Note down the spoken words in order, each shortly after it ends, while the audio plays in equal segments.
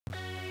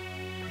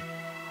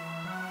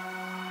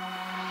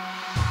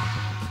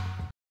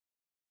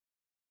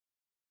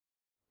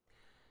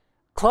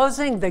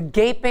Closing the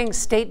gaping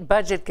state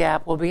budget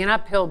gap will be an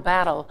uphill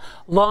battle.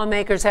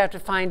 Lawmakers have to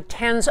find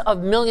tens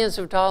of millions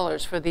of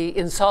dollars for the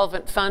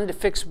insolvent fund to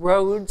fix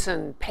roads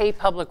and pay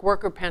public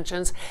worker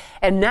pensions.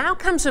 And now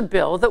comes a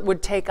bill that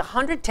would take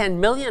 $110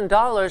 million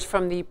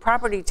from the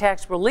property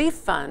tax relief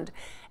fund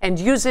and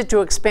use it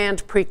to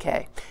expand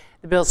pre-K.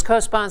 The bill's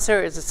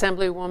co-sponsor is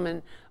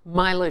Assemblywoman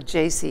Mila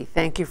Jasey.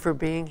 Thank you for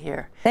being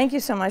here. Thank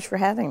you so much for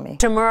having me.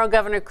 Tomorrow,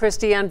 Governor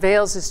Christie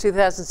unveils his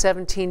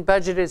 2017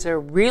 budget. Is there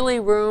really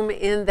room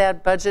in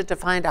that budget to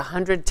find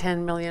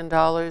 $110 million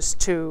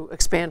to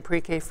expand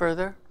pre-K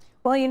further?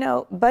 Well, you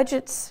know,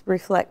 budgets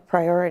reflect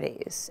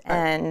priorities,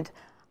 and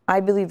I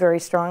believe very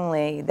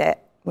strongly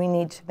that we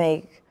need to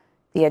make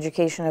the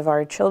education of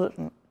our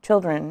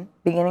children,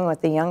 beginning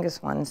with the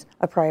youngest ones,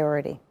 a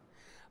priority.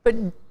 But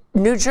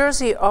New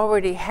Jersey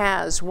already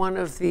has one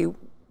of the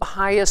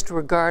highest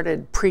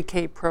regarded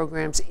pre-K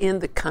programs in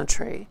the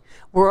country.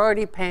 We're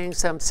already paying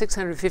some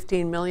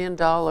 $615 million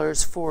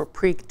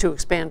to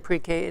expand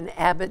pre-K in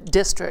Abbott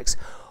districts.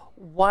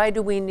 Why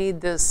do we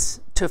need this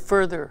to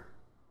further?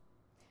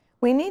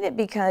 We need it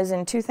because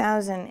in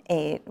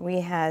 2008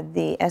 we had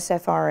the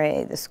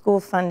SFRA, the School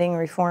Funding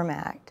Reform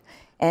Act,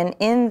 and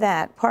in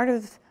that, part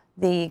of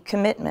the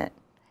commitment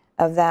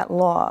of that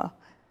law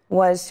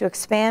was to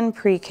expand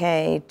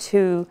pre-K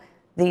to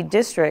the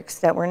districts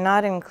that were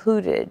not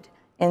included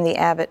in the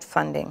Abbott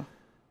funding.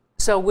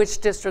 So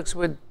which districts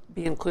would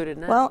be included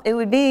now? Well, it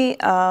would be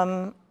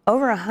over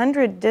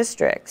 100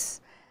 districts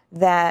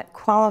that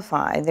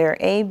qualify. They're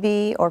A,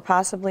 B, or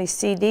possibly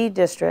CD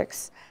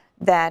districts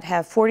that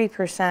have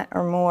 40%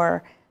 or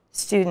more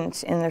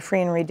students in the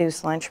free and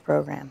reduced lunch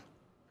program.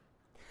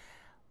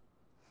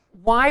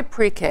 Why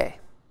pre-K?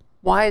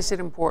 Why is it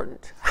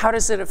important? How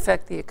does it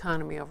affect the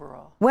economy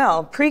overall?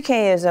 Well,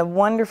 pre-K is a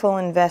wonderful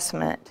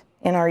investment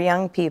in our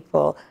young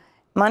people.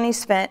 Money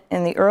spent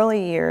in the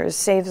early years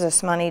saves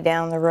us money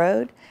down the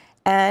road.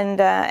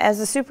 And as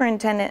the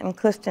superintendent in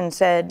Clifton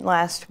said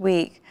last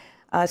week,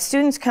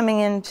 students coming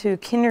into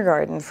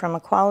kindergarten from a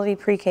quality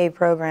pre-K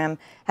program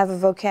have a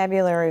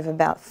vocabulary of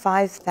about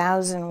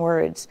 5,000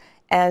 words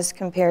as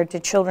compared to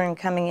children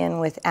coming in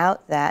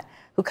without that,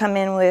 who come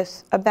in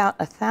with about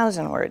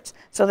 1,000 words.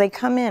 So they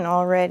come in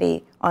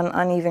already on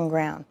uneven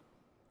ground.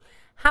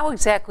 How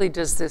exactly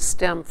does this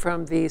stem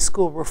from the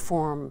School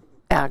Reform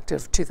Act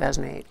of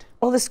 2008?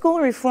 Well, the School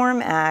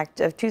Reform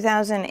Act of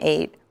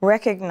 2008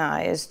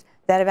 recognized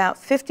that about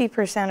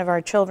 50% of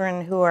our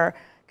children who are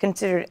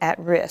considered at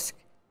risk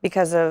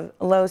because of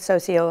low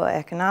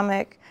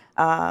socioeconomic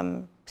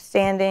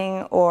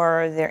standing,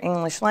 or they're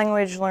English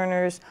language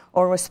learners,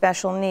 or with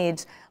special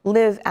needs,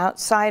 live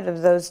outside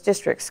of those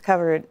districts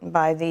covered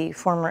by the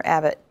former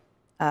Abbott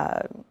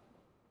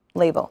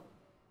label.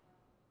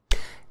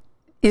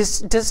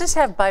 Does this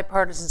have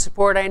bipartisan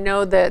support? I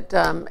know that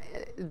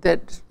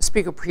that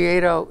Speaker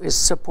Prieto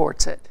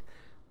supports it,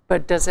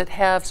 but does it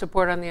have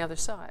support on the other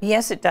side?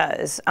 Yes, it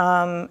does.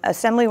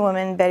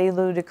 Assemblywoman Betty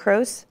Lou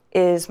DeCruz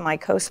is my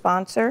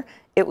co-sponsor.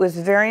 It was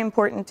very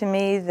important to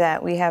me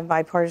that we have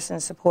bipartisan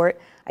support.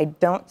 I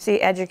don't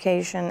see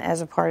education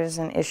as a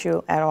partisan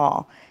issue at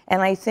all.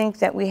 And I think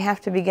that we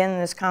have to begin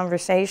this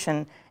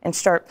conversation and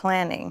start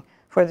planning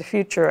for the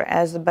future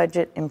as the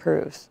budget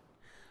improves.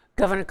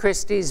 Governor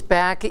Christie's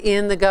back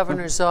in the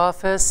governor's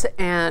office,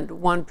 and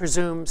one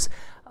presumes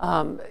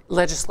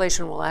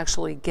legislation will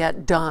actually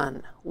get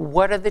done.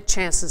 What are the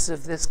chances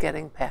of this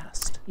getting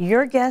passed?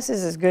 Your guess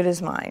is as good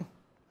as mine,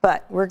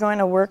 but we're going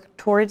to work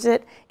towards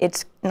it.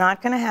 It's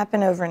not going to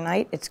happen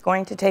overnight. It's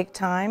going to take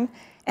time.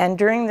 And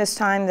during this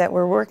time that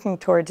we're working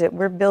towards it,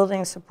 we're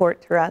building support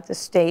throughout the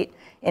state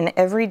in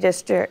every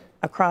district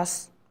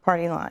across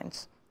party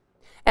lines.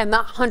 And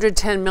that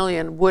 $110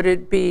 million, would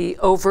it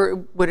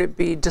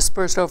be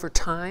dispersed over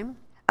time?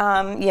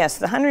 Yes,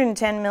 the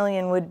 $110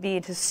 million would be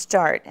to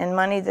start, and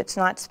money that's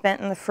not spent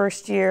in the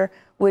first year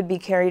would be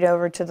carried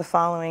over to the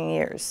following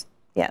years.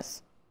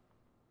 Yes.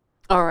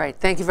 All right.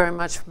 Thank you very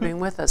much for being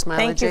with us, Mila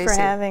Jasey. Thank you for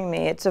having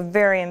me. It's a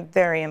very,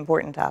 very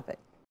important topic.